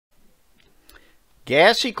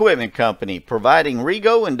Gas Equipment Company, providing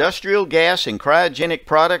RegO industrial gas and cryogenic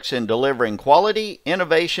products and delivering quality,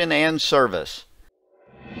 innovation, and service.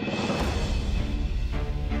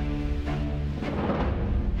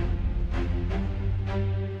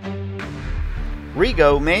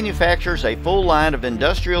 RegO manufactures a full line of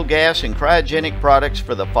industrial gas and cryogenic products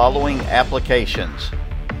for the following applications: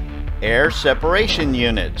 air separation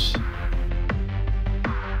units,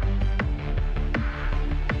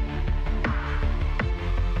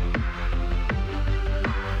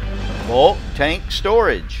 bulk tank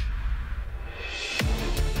storage,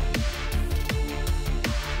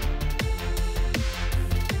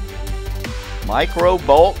 micro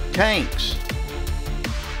bulk tanks,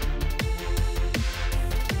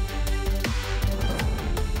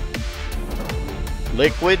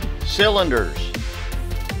 liquid cylinders,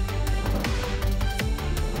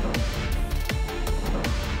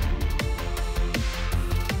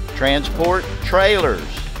 transport trailers,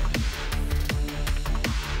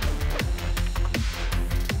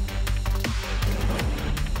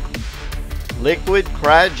 liquid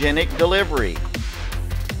cryogenic delivery,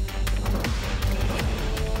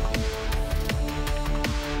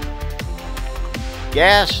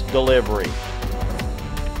 gas delivery,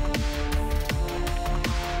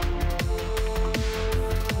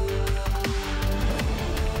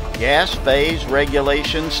 gas phase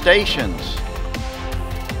regulation stations,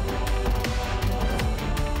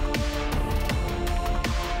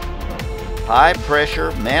 high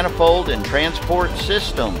pressure manifold and transport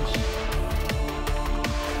systems,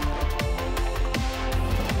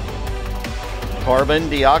 carbon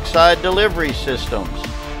dioxide delivery systems,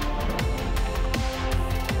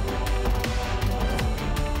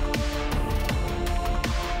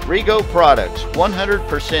 RegO products,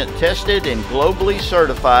 100% tested and globally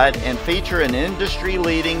certified, and feature an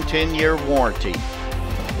industry-leading 10-year warranty.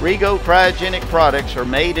 RegO cryogenic products are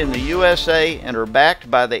made in the USA and are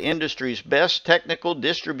backed by the industry's best technical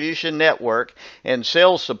distribution network and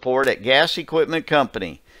sales support at Gas Equipment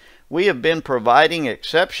Company. We have been providing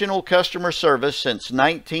exceptional customer service since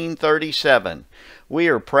 1937. We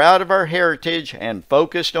are proud of our heritage and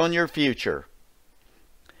focused on your future.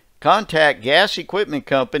 Contact Gas Equipment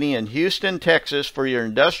Company in Houston, Texas for your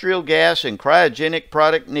industrial gas and cryogenic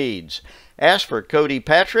product needs. Ask for Cody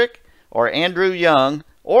Patrick or Andrew Young,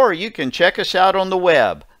 or you can check us out on the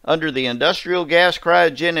web under the Industrial Gas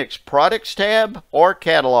Cryogenics Products tab or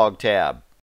Catalog tab.